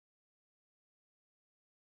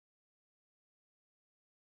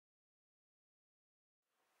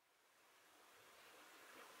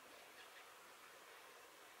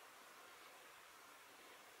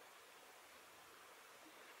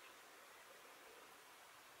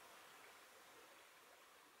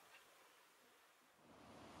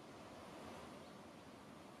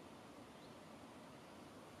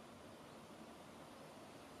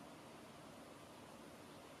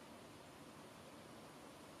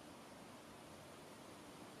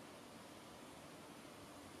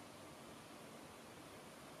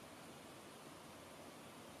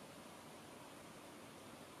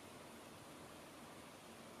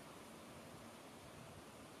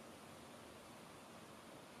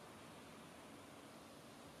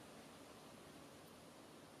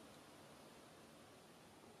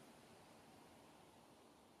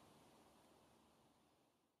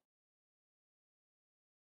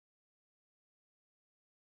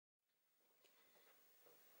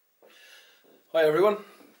Hi everyone,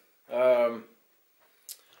 I'm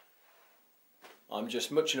just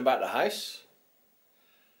mooching about the house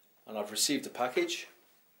and I've received a package.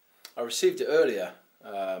 I received it earlier,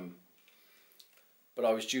 but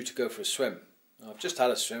I was due to go for a swim. I've just had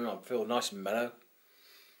a swim, I feel nice and mellow.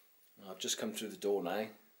 I've just come through the door now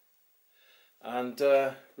and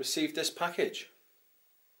received this package.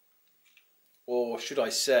 Or should I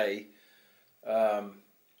say,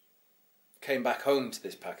 came back home to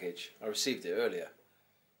this package. I received it earlier.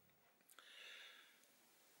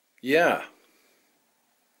 Yeah.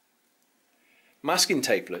 Masking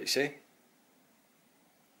tape, look, you see?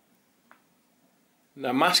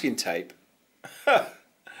 Now masking tape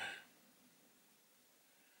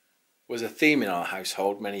was a theme in our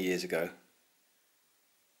household many years ago.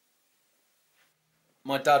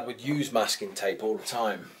 My dad would use masking tape all the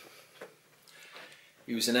time.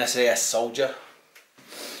 He was an SAS soldier.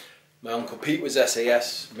 My Uncle Pete was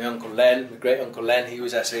SAS, my Uncle Len, my great Uncle Len, he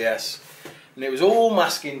was SAS. And it was all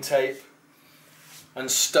masking tape and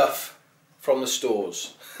stuff from the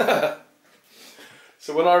stores.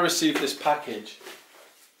 So when I received this package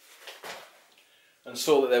and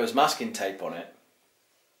saw that there was masking tape on it,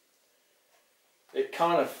 it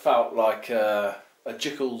kind of felt like a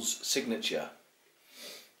Jekyll's signature.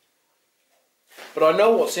 But I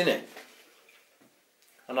know what's in it,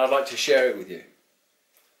 and I'd like to share it with you.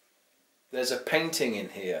 There's a painting in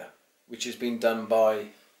here which has been done by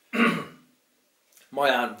my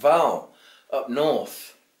Aunt Val up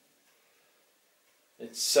north.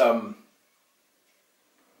 It's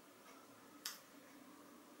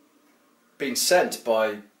been sent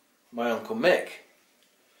by my Uncle Mick,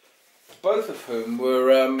 both of whom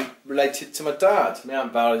were related to my dad. My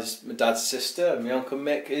Aunt Val is my dad's sister and my Uncle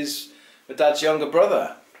Mick is my dad's younger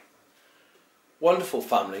brother. Wonderful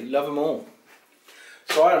family, love them all.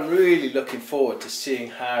 So I am really looking forward to seeing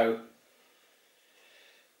how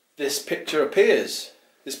this picture appears,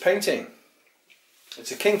 this painting.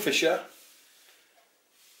 It's a Kingfisher,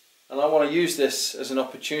 and I want to use this as an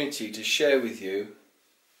opportunity to share with you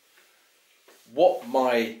what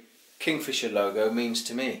my Kingfisher logo means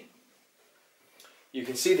to me. You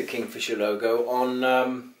can see the Kingfisher logo on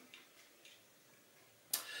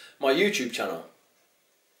my YouTube channel.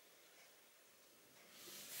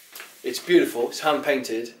 It's beautiful, it's hand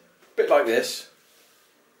painted, a bit like this.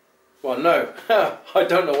 Well, no, I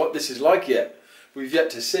don't know what this is like yet. We've yet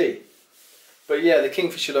to see. But yeah, the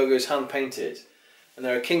Kingfisher logo is hand painted, and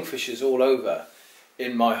there are kingfishers all over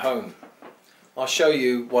in my home. I'll show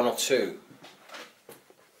you one or two.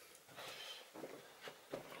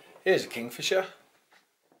 Here's a kingfisher.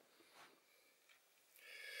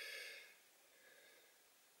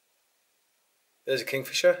 There's a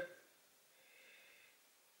kingfisher.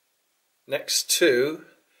 Next to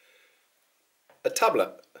a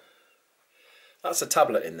tablet. That's a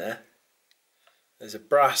tablet in there. There's a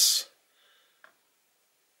brass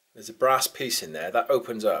piece in there that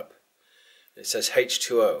opens up. It says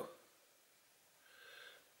H2O.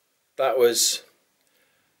 That was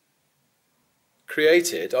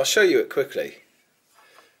created, I'll show you it quickly.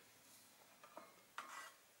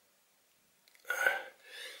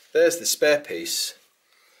 There's the spare piece.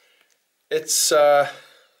 It's a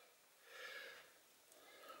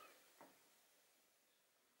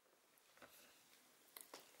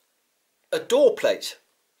door plate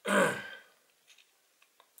that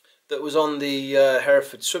was on the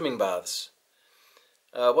Hereford swimming baths.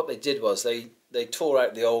 What they did was they tore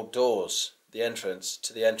out the old doors, the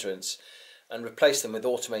entrance, and replaced them with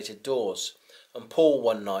automated doors. And Paul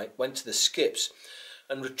one night went to the skips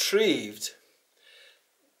and retrieved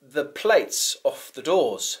the plates off the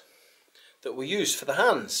doors that were used for the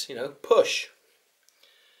hands, you know, push.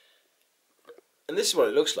 And this is what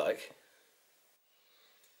it looks like.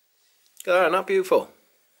 Oh, not beautiful.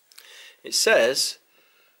 It says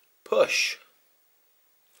push.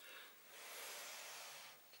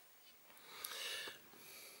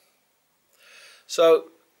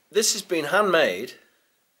 So this has been handmade.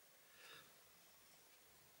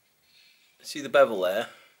 See the bevel there?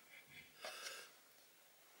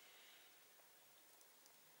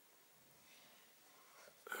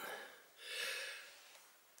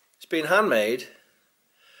 It's been handmade,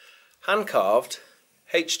 hand carved,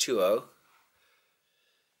 H2O,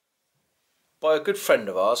 by a good friend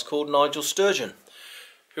of ours called Nigel Sturgeon,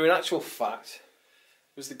 who in actual fact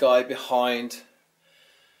was the guy behind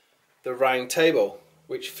the round table,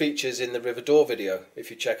 which features in the River Wye video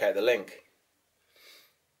if you check out the link.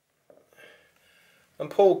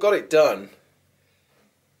 And Paul got it done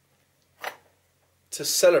to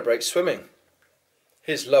celebrate swimming,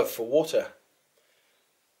 his love for water.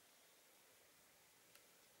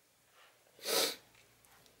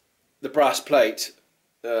 brass plate,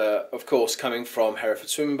 of course, coming from Hereford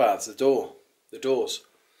Swimming Baths, the doors.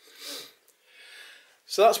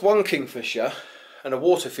 So that's one Kingfisher, and a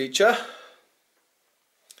water feature.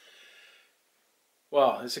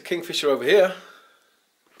 Well, there's a Kingfisher over here.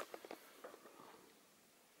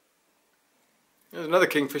 There's another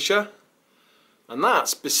Kingfisher, and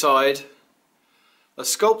that's beside a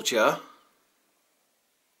sculpture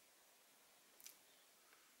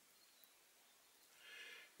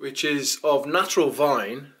which is of natural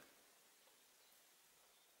vine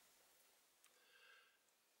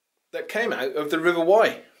that came out of the River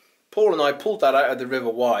Wye. Paul and I pulled that out of the River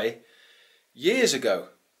Wye years ago,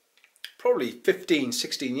 probably 15,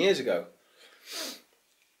 16 years ago.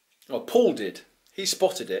 Well, Paul did. He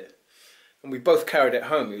spotted it and we both carried it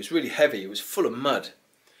home. It was really heavy, it was full of mud.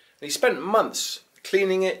 And he spent months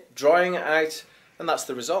cleaning it, drying it out, and that's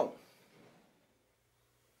the result.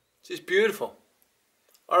 It's just beautiful.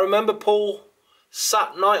 I remember Paul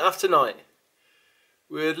sat night after night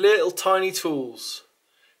with little tiny tools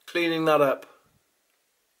cleaning that up.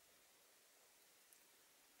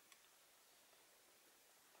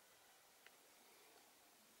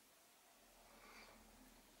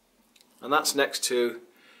 And that's next to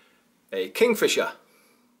a Kingfisher.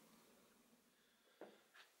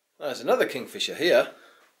 There's another Kingfisher here.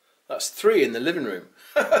 That's 3 in the living room.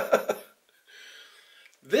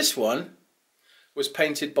 This one was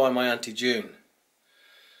painted by my Auntie June,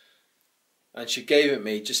 and she gave it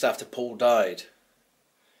me just after Paul died,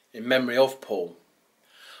 in memory of Paul.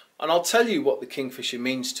 And I'll tell you what the Kingfisher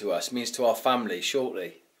means to us, means to our family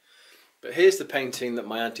shortly. But here's the painting that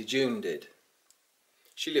my Auntie June did.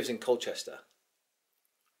 She lives in Colchester.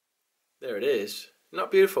 There it is. Isn't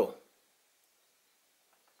that beautiful?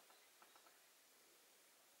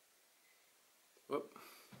 Whoop.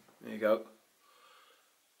 There you go.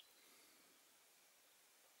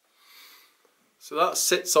 So that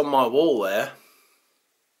sits on my wall there.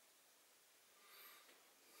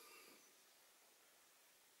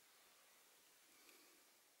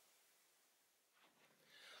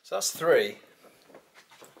 So that's 3.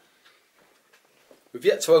 We've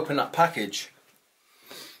yet to open that package.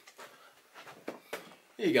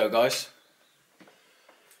 Here you go, guys.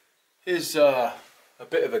 Here's a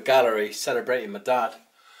bit of a gallery celebrating my dad.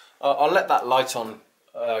 I'll let that light on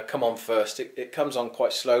come on first. It comes on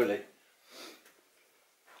quite slowly.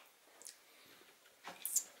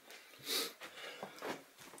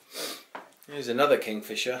 Here's another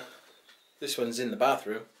Kingfisher. This one's in the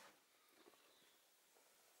bathroom.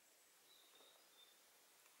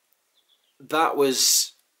 That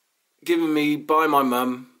was given me by my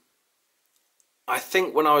mum, I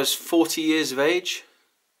think when I was 40 years of age.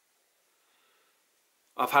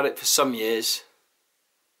 I've had it for some years.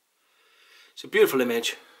 It's a beautiful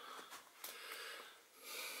image.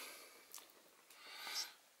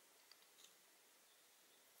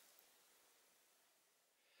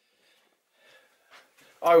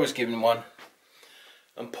 I was given one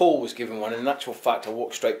and Paul was given one. In actual fact, I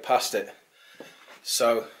walked straight past it.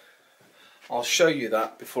 So I'll show you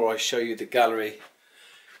that before I show you the gallery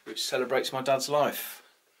which celebrates my dad's life.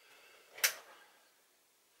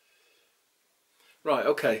 Right,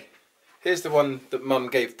 okay. Here's the one that Mum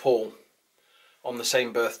gave Paul on the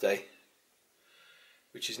same birthday,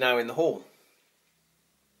 which is now in the hall.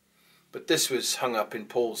 But this was hung up in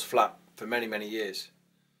Paul's flat for many, many years.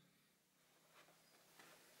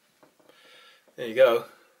 There you go.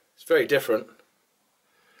 It's very different.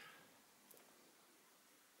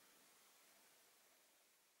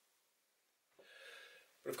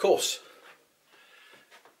 But of course,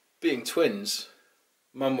 being twins,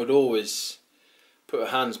 Mum would always put her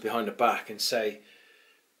hands behind her back and say,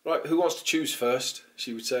 right, who wants to choose first?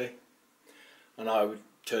 She would say. And I would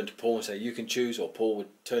turn to Paul and say, you can choose, or Paul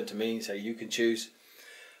would turn to me and say, you can choose.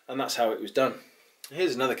 And that's how it was done.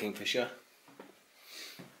 Here's another Kingfisher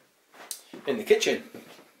in the kitchen.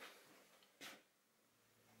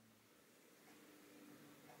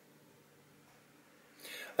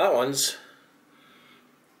 That one's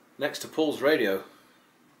next to Paul's radio,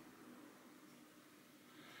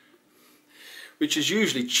 which is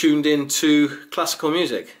usually tuned into classical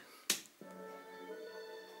music.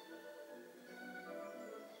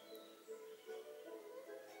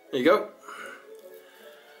 There you go.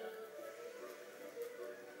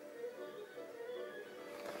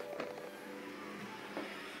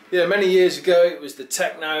 Yeah, many years ago it was the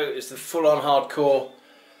techno, it was the full-on hardcore,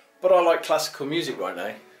 but I like classical music right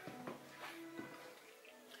now.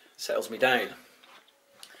 Settles me down.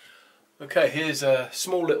 Okay, here's a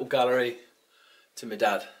small little gallery to my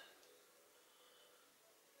dad,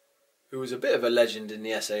 who was a bit of a legend in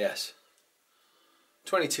the SAS.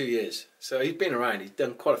 22 years. So he'd been around, he'd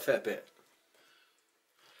done quite a fair bit.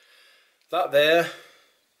 That there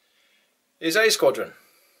is A Squadron.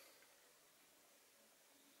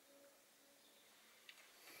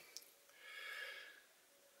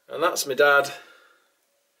 And that's my dad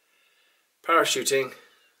parachuting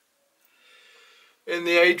in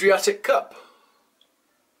the Adriatic Cup.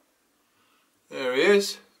 There he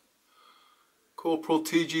is. Corporal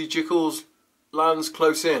T.G. Jickles lands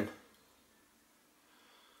close in.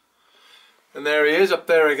 And there he is up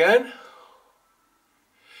there again.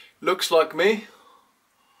 Looks like me.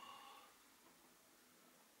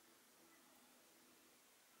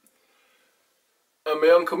 And my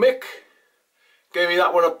Uncle Mick gave me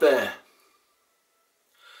that one up there.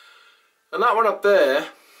 And that one up there,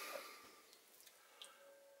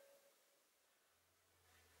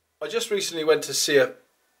 I just recently went to see a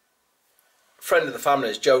friend of the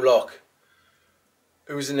family, Joe Locke,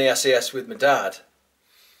 who was in the SAS with my dad.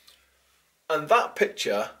 And that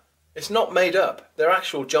picture, it's not made up, they're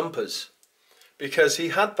actual jumpers. Because he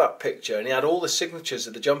had that picture and he had all the signatures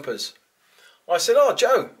of the jumpers. I said, oh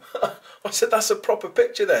Joe, I said, that's a proper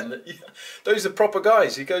picture then. Those are proper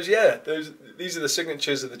guys. He goes, yeah, these are the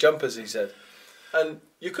signatures of the jumpers, he said. And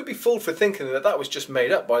you could be fooled for thinking that that was just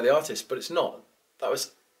made up by the artist, but it's not. That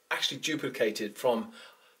was actually duplicated from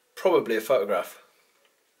probably a photograph.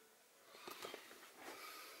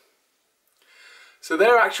 So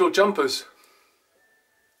they're actual jumpers.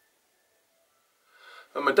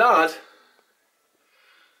 And my dad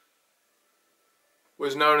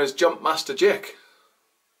was known as Jump Master Jick.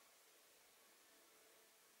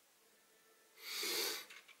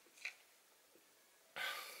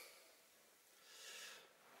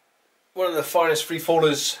 One of the finest free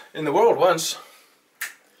fallers in the world once.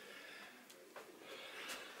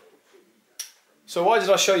 So why did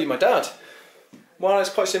I show you my dad? Well, it's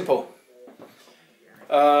quite simple.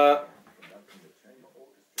 The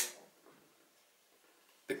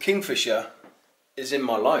Kingfisher is in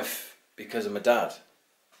my life because of my dad.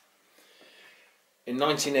 In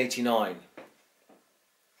 1989,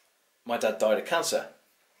 my dad died of cancer.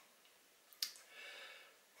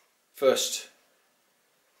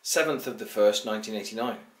 7th of the 1st,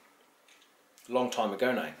 1989. A long time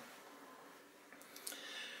ago now.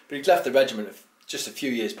 But he'd left the regiment just a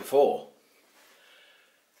few years before.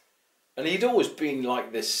 And he'd always been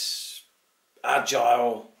like this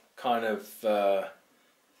agile kind of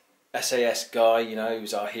SAS guy, you know. He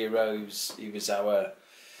was our hero, he was our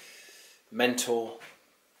mentor.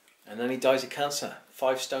 And then he dies of cancer,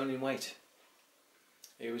 5 stone in weight.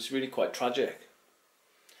 It was really quite tragic.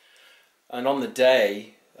 And on the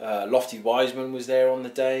day, Lofty Wiseman was there on the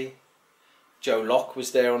day. Joe Locke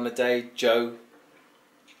was there on the day. Joe,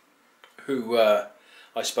 who I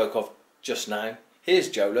spoke of just now. Here's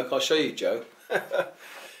Joe, look, I'll show you Joe.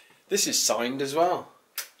 This is signed as well.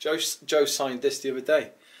 Joe signed this the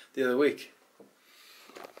other week.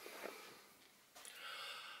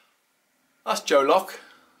 That's Joe Locke.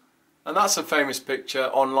 And that's a famous picture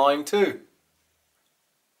online too.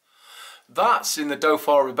 That's in the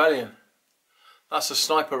Dauphin Rebellion. That's a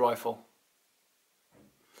sniper rifle.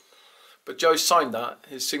 But Joe signed that,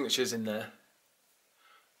 his signature's in there.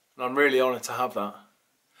 And I'm really honoured to have that.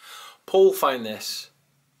 Paul found this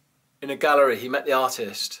in a gallery. He met the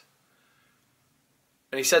artist.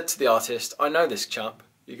 And he said to the artist, I know this chap.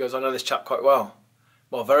 He goes, I know this chap quite well.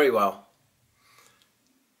 Well, very well.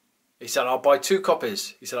 He said, I'll buy 2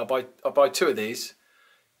 copies. He said, I'll buy 2 of these.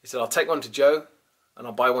 He said, I'll take one to Joe and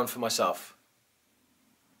I'll buy one for myself.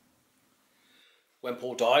 When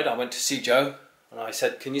Paul died, I went to see Joe and I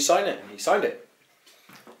said, can you sign it? And he signed it.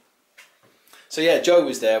 So yeah, Joe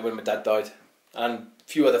was there when my dad died, and a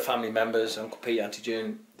few other family members, Uncle Pete, Auntie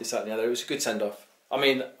June, this, that and the other. It was a good send-off. I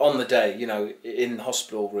mean, on the day, you know, in the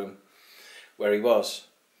hospital room where he was.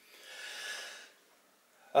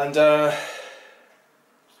 And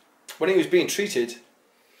when he was being treated,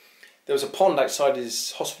 there was a pond outside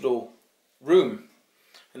his hospital room,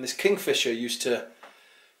 and this Kingfisher used to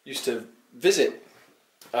visit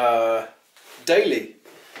daily.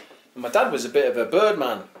 And my dad was a bit of a bird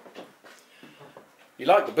man. He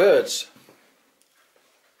liked the birds,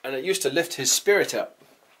 and it used to lift his spirit up,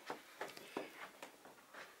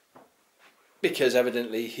 because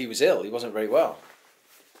evidently he was ill, he wasn't very well.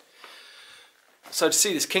 So to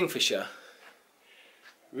see this Kingfisher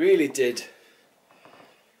really did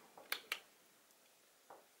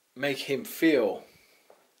make him feel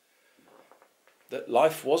that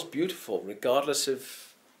life was beautiful regardless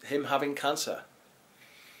of him having cancer.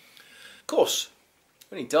 Of course,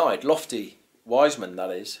 when he died, Lofty Wiseman,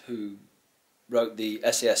 that is, who wrote the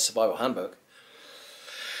SAS Survival Handbook,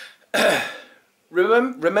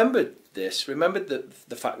 remembered this, remembered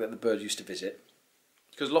the fact that the bird used to visit,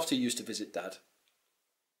 because Lofty used to visit Dad.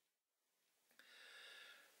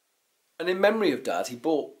 And in memory of Dad, he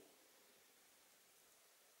bought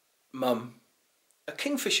Mum a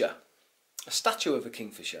kingfisher, a statue of a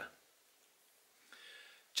kingfisher.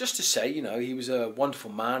 Just to say, you know, he was a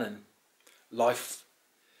wonderful man and life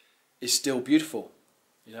is still beautiful.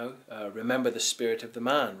 You know, remember the spirit of the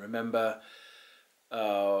man. Remember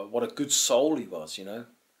what a good soul he was, you know.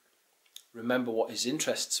 Remember what his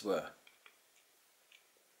interests were.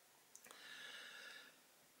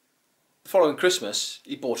 The following Christmas,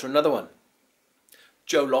 he bought her another one.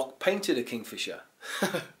 Joe Locke painted a kingfisher.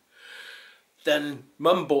 Then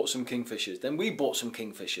Mum bought some kingfishers. Then we bought some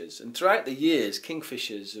kingfishers. And throughout the years,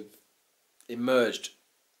 kingfishers have emerged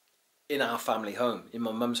in our family home, in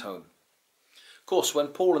my mum's home. Of course, when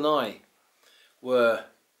Paul and I were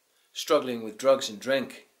struggling with drugs and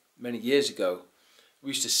drink many years ago, we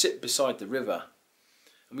used to sit beside the river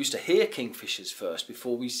and we used to hear kingfishers first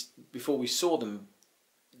before we saw them,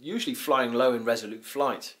 usually flying low in resolute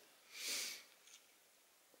flight.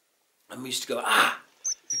 And we used to go, ah,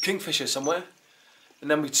 a kingfisher somewhere. And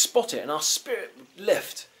then we'd spot it and our spirit would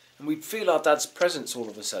lift and we'd feel our Dad's presence all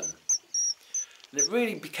of a sudden. And it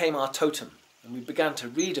really became our totem. And we began to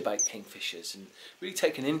read about kingfishers and really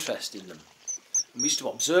take an interest in them. And we used to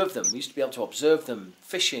observe them. We used to be able to observe them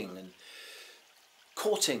fishing and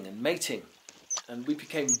courting and mating. And we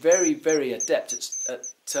became very, very adept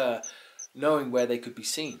at knowing where they could be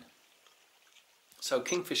seen. So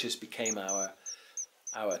kingfishers became our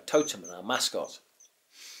totem and our mascot.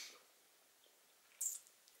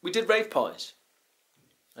 We did rave parties.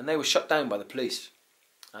 And they were shut down by the police.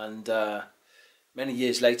 And many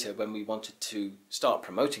years later, when we wanted to start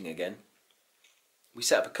promoting again, we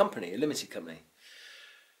set up a company, a limited company.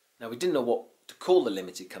 Now, we didn't know what to call the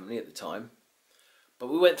limited company at the time,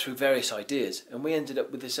 but we went through various ideas and we ended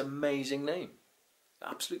up with this amazing name, an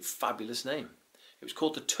absolute fabulous name. It was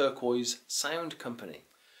called the Turquoise Sound Company,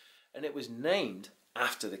 and it was named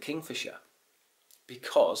after the kingfisher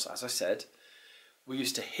because, as I said, we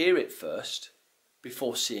used to hear it first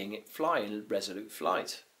before seeing it fly in resolute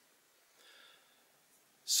flight.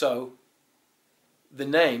 So the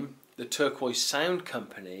name, the Turquoise Sound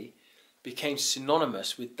Company, became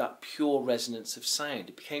synonymous with that pure resonance of sound.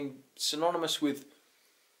 It became synonymous with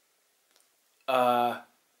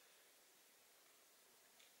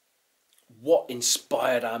what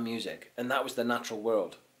inspired our music, and that was the natural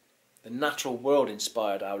world. The natural world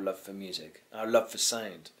inspired our love for music, our love for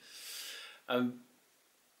sound.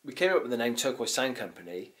 We came up with the name Turquoise Sound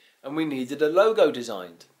Company, and we needed a logo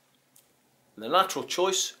designed. And the natural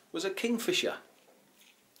choice was a kingfisher.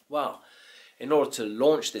 Well, in order to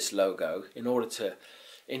launch this logo, in order to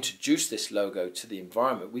introduce this logo to the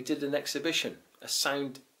environment, we did an exhibition, a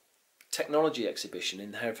sound technology exhibition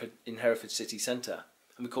in Hereford City Centre,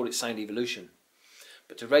 and we called it Sound Evolution.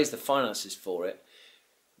 But to raise the finances for it,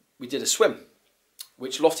 we did a swim,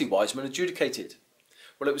 which Lofty Wiseman adjudicated.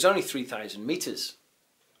 Well, it was only 3,000 metres.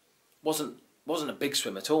 Wasn't a big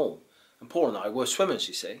swim at all. And Paul and I were swimmers,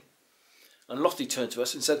 you see. And Lofty turned to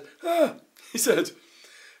us and said, he said,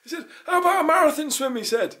 how about a marathon swim, he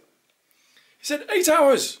said. He said, 8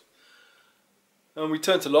 hours. And we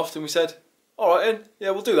turned to Loft and we said, all right then, yeah,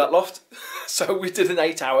 we'll do that, Loft. So we did an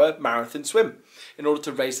 8-hour marathon swim in order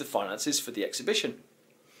to raise the finances for the exhibition.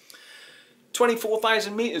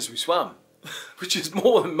 24,000 metres we swam, which is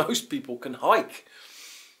more than most people can hike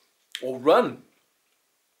or run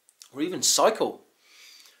or even cycle.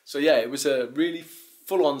 So yeah, it was a really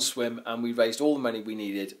full-on swim, and we raised all the money we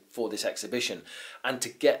needed for this exhibition. And to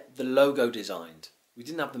get the logo designed, we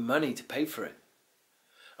didn't have the money to pay for it.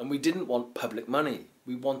 And we didn't want public money.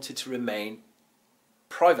 We wanted to remain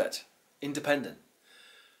private, independent.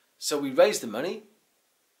 So we raised the money,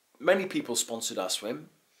 many people sponsored our swim,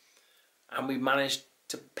 and we managed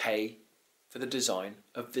to pay for the design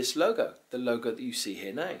of this logo, the logo that you see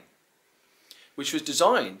here now, which was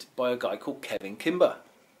designed by a guy called Kevin Kimber,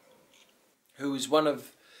 who is one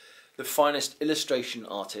of the finest illustration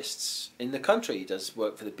artists in the country. He does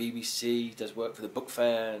work for the BBC, he does work for the Book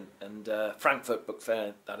Fair and Frankfurt Book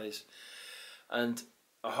Fair, that is, and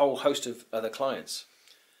a whole host of other clients.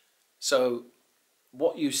 So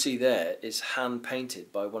what you see there is hand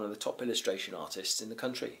painted by one of the top illustration artists in the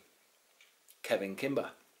country, Kevin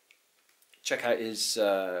Kimber. Check out his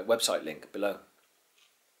website link below.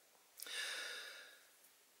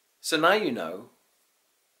 So now you know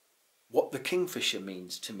what the kingfisher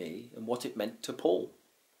means to me and what it meant to Paul.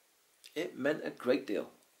 It meant a great deal.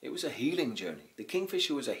 It was a healing journey. The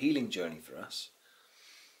kingfisher was a healing journey for us.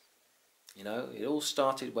 You know, it all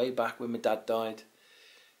started way back when my dad died.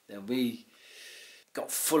 Then we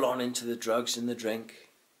got full on into the drugs and the drink,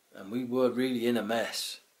 and we were really in a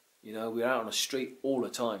mess. You know, we were out on the street all the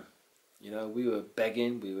time. You know, we were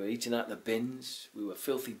begging, we were eating out the bins, we were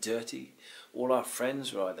filthy dirty. All our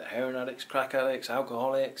friends were either heroin addicts, crack addicts,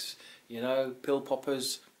 alcoholics, you know, pill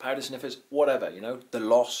poppers, powder sniffers, whatever, you know, the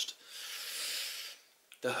lost,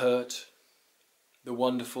 the hurt, the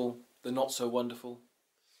wonderful, the not so wonderful.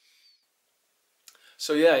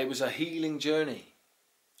 So yeah, it was a healing journey,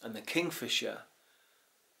 and the Kingfisher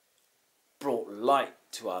brought light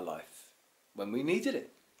to our life when we needed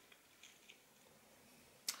it.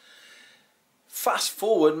 Fast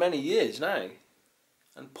forward many years now,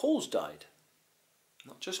 and Paul's died.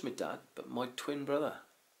 Not just my dad, but my twin brother,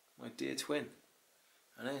 my dear twin.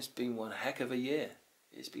 And it's been one heck of a year.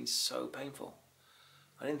 It's been so painful.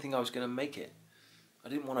 I didn't think I was going to make it. I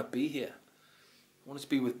didn't want to be here. I wanted to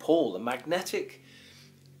be with Paul. The magnetic,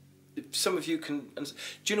 some of you can, do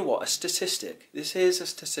you know what, a statistic, this is a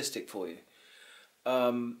statistic for you.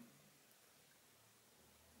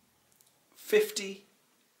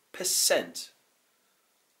 50%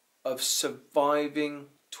 of surviving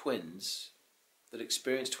twins that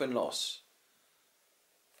experience twin loss,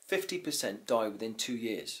 50% die within 2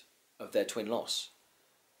 years of their twin loss.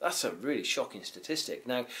 That's a really shocking statistic.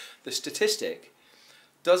 Now, the statistic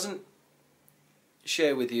doesn't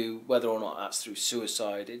share with you whether or not that's through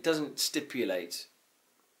suicide. It doesn't stipulate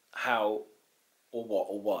how or what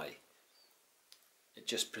or why. It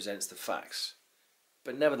just presents the facts.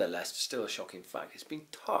 But nevertheless, it's still a shocking fact. It's been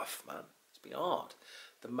tough, man. It's been hard.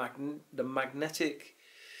 The magnetic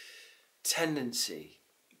tendency,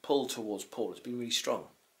 pull towards Paul, has been really strong.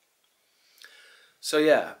 So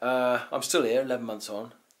yeah, I'm still here, 11 months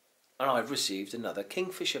on, and I've received another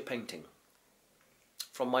Kingfisher painting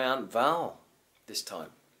from my Aunt Val this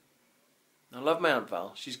time. I love my Aunt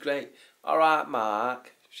Val. She's great. All right,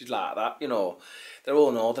 Mark. She's like that, you know. They're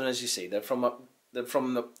all northerners, you see. They're from the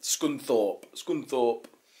Scunthorpe,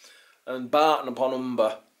 and Barton upon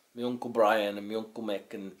Humber. My Uncle Brian and my Uncle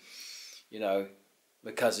Mick, and you know,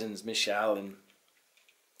 my cousins Michelle and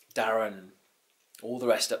Darren and all the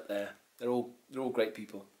rest up there. They're all great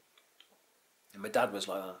people. And my dad was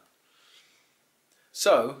like that.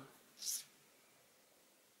 So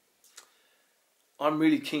I'm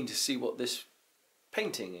really keen to see what this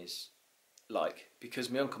painting is like, because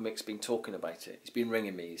my Uncle Mick's been talking about it. He's been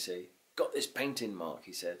ringing me, you see. Got this painting, Mark,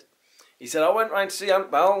 he said. He said, I went round to see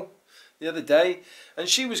Aunt Val the other day, and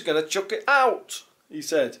she was going to chuck it out, he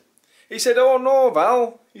said. He said, oh no,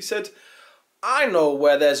 Val. He said, I know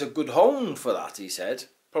where there's a good home for that, he said.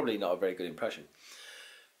 Probably not a very good impression.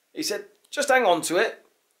 He said, just hang on to it.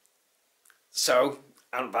 So,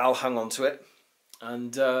 Aunt Val hung on to it,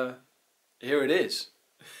 and here it is,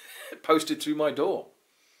 posted through my door.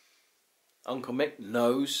 Uncle Mick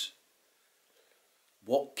knows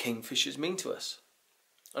what kingfishers mean to us.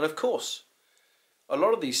 And of course, a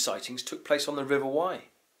lot of these sightings took place on the River Wye.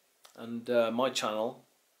 And my channel,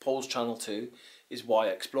 Paul's channel too, is Wye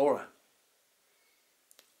Explorer.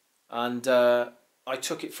 And I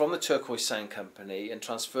took it from the Turquoise Sound Company and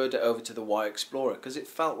transferred it over to the Wye Explorer because it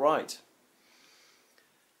felt right.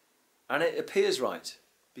 And it appears right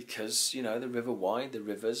because, you know, the River Wye, the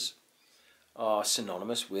rivers, are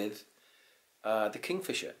synonymous with the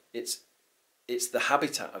kingfisher. It's the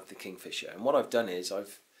habitat of the kingfisher. And what I've done is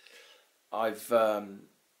I've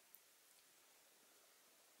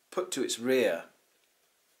put to its rear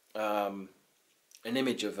an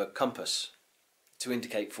image of a compass to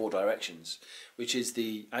indicate 4 directions, which is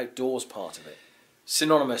the outdoors part of it.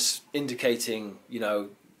 Synonymous, indicating, you know,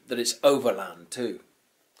 that it's overland too.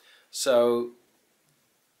 So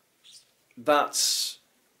that's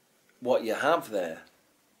what you have there,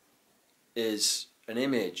 is an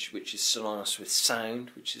image which is synonymous with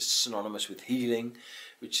sound, which is synonymous with healing,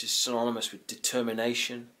 which is synonymous with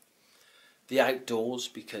determination. The outdoors,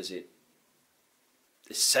 because it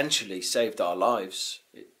essentially saved our lives.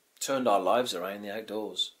 It turned our lives around, the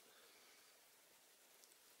outdoors.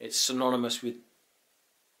 It's synonymous with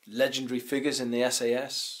legendary figures in the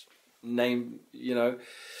SAS, named, you know,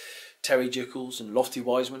 Terry Jickles and Lofty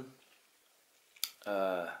Wiseman.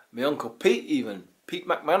 My Uncle Pete even, Pete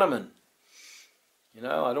McManaman. You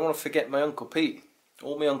know, I don't want to forget my Uncle Pete.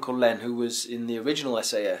 Or my Uncle Len, who was in the original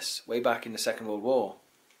SAS, way back in the Second World War.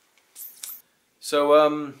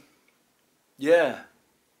 So, yeah.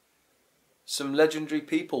 Some legendary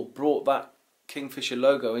people brought that Kingfisher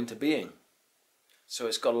logo into being. So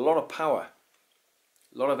it's got a lot of power,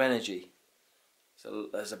 a lot of energy. So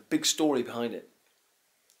there's a big story behind it.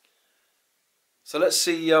 So let's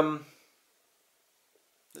see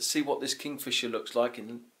Let's see what this Kingfisher looks like,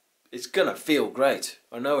 and it's gonna feel great.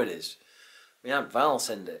 I know it is. My Aunt Val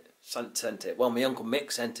sent it. Well, my Uncle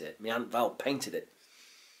Mick sent it. My Aunt Val painted it.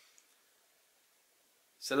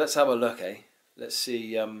 So let's have a look, eh? Let's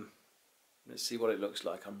see what it looks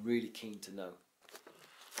like. I'm really keen to know.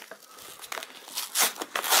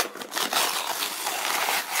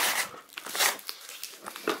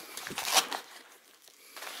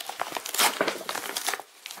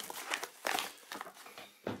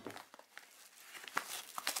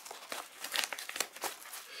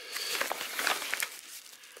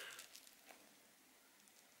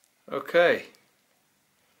 Okay,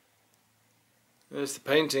 there's the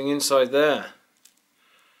painting inside there.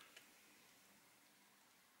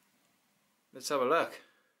 Let's have a look.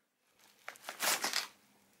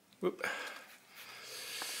 Whoop.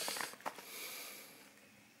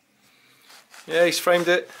 Yeah, he's framed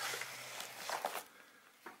it.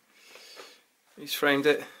 He's framed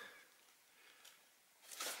it.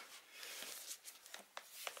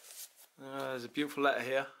 There's a beautiful letter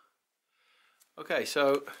here. Okay,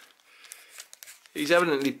 so he's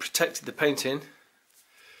evidently protected the painting.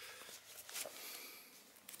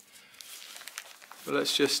 But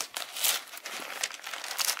let's just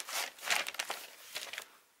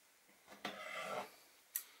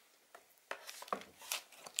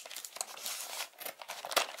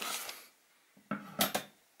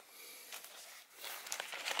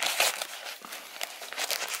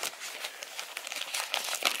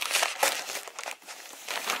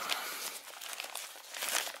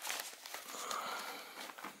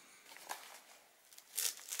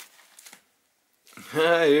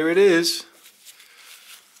here it is.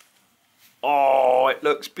 Oh, it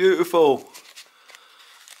looks beautiful.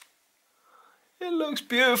 It looks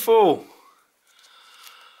beautiful.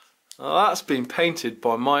 Oh, that's been painted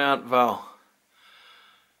by my Aunt Val,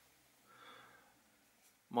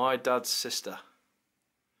 my dad's sister.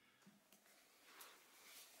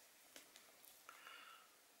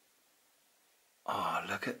 Oh,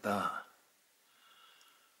 look at that.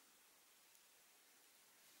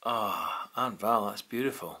 Ah, oh, Aunt Val, that's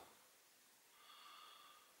beautiful.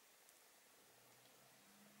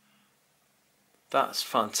 That's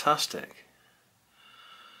fantastic.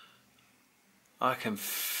 I can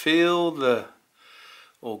feel the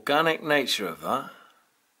organic nature of that.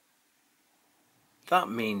 That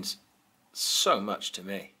means so much to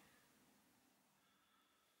me.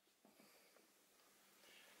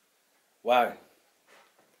 Wow.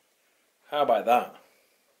 How about that?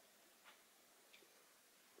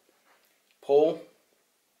 Paul,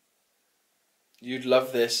 you'd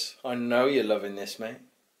love this. I know you're loving this, mate.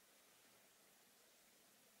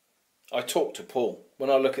 I talk to Paul. When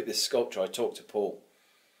I look at this sculpture, I talk to Paul.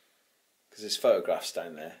 Because his photograph's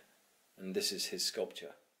down there. And this is his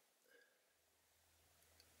sculpture.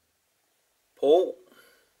 Paul,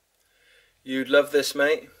 you'd love this,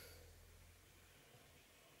 mate.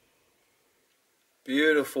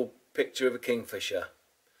 Beautiful picture of a kingfisher.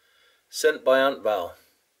 Sent by Aunt Val.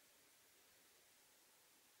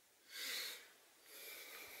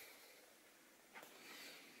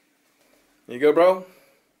 There you go, bro.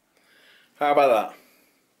 How about that?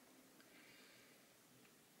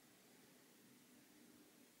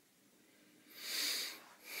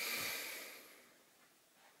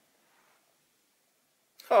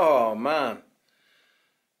 Oh, man.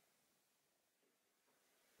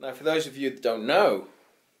 Now, for those of you that don't know,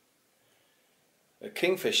 a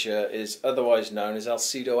kingfisher is otherwise known as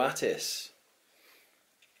Alcedo Atthis.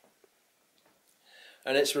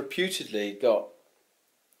 And it's reputedly got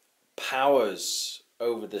powers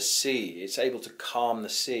over the sea. It's able to calm the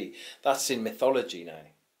sea. That's in mythology now.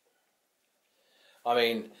 I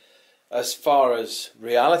mean, as far as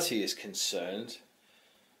reality is concerned,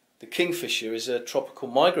 the kingfisher is a tropical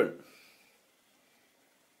migrant.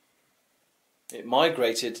 It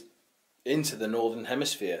migrated into the northern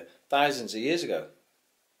hemisphere thousands of years ago.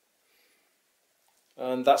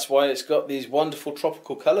 And that's why it's got these wonderful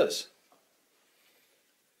tropical colours.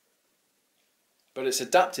 But it's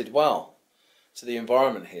adapted well to the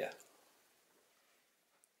environment here.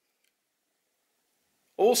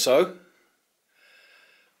 Also,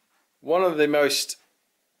 one of the most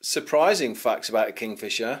surprising facts about a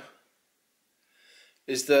kingfisher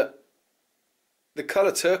is that the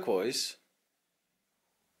colour turquoise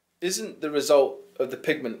isn't the result of the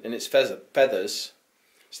pigment in its feathers,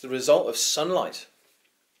 it's the result of sunlight.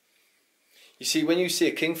 You see, when you see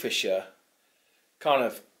a kingfisher kind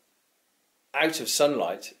of out of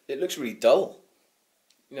sunlight, it looks really dull.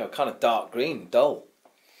 You know, kind of dark green, dull.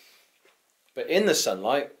 But in the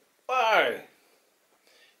sunlight, wow!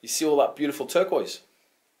 You see all that beautiful turquoise.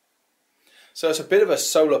 So it's a bit of a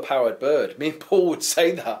solar powered bird. Me and Paul would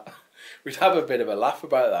say that. We'd have a bit of a laugh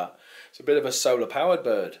about that. It's a bit of a solar powered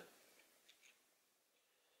bird.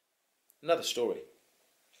 Another story.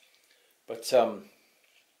 But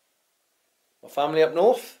my family up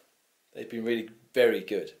north, they've been really very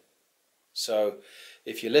good. So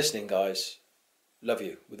if you're listening, guys, love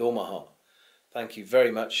you with all my heart. Thank you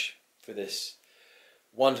very much for this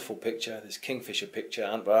wonderful picture, this Kingfisher picture,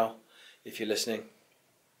 Aunt Val, if you're listening.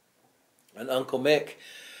 And Uncle Mick,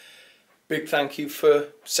 big thank you for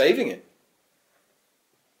saving it.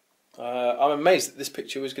 I'm amazed that this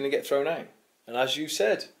picture was going to get thrown out. And as you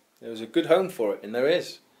said, there was a good home for it, and there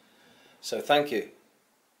is. So thank you.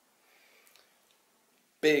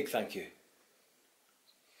 Big thank you.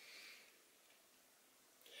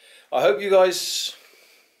 I hope you guys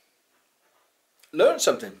learned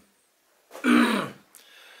something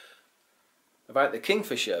about the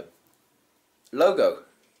Kingfisher logo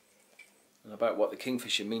and about what the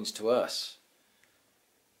Kingfisher means to us.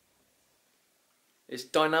 It's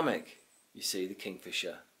dynamic, you see, the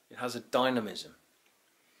Kingfisher. It has a dynamism.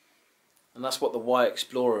 And that's what the Wye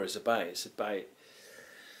Explorer is about. It's about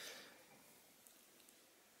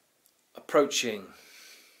approaching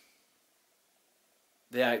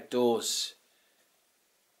the outdoors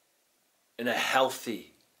in a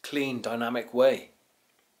healthy, clean, dynamic way.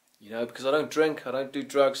 You know, because I don't drink, I don't do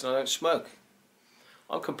drugs, and I don't smoke.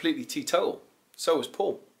 I'm completely teetotal. So is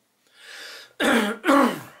Paul.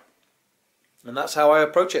 And that's how I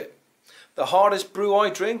approach it. The hardest brew I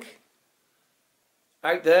drink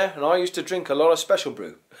out there, and I used to drink a lot of special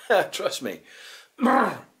brew, trust me.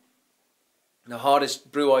 The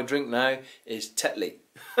hardest brew I drink now is Tetley.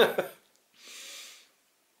 That's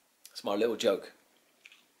my little joke.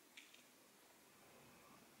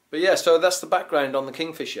 But yeah, so that's the background on the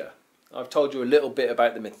Kingfisher. I've told you a little bit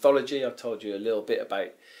about the mythology. I've told you a little bit about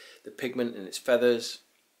the pigment in its feathers,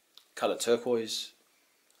 colour turquoise.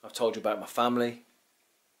 I've told you about my family,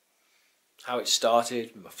 how it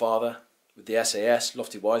started with my father, with the SAS,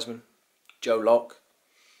 Lofty Wiseman, Joe Locke.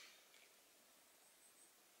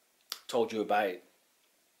 Told you about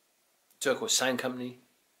Turquoise Sound Company,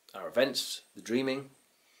 our events, the dreaming,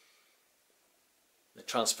 the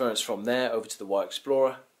transference from there over to the Wye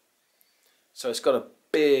Explorer. So it's got a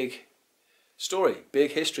big story,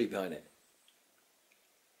 big history behind it.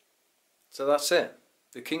 So that's it,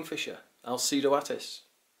 the Kingfisher, Alcedo Atthis.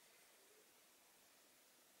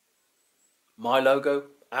 My logo,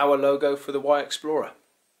 our logo for the Wye Explorer.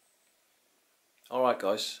 Alright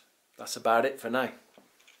guys, that's about it for now.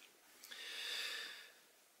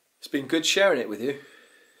 It's been good sharing it with you.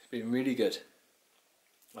 It's been really good.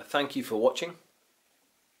 I thank you for watching.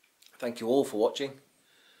 Thank you all for watching.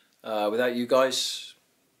 Without you guys,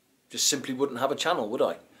 just simply wouldn't have a channel, would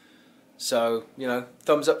I? So, you know,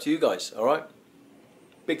 thumbs up to you guys, alright?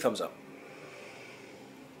 Big thumbs up.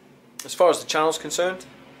 As far as the channel's concerned,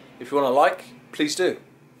 if you want to like, please do.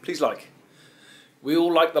 Please like. We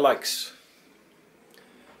all like the likes.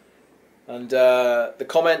 And the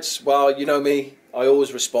comments, well, you know me, I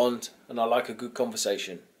always respond and I like a good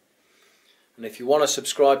conversation. And if you want to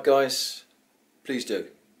subscribe, guys, please do.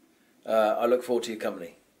 I look forward to your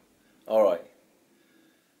company. Alright.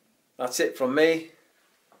 That's it from me.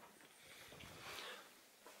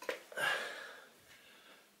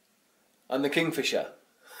 And the Kingfisher.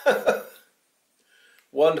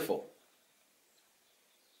 Wonderful.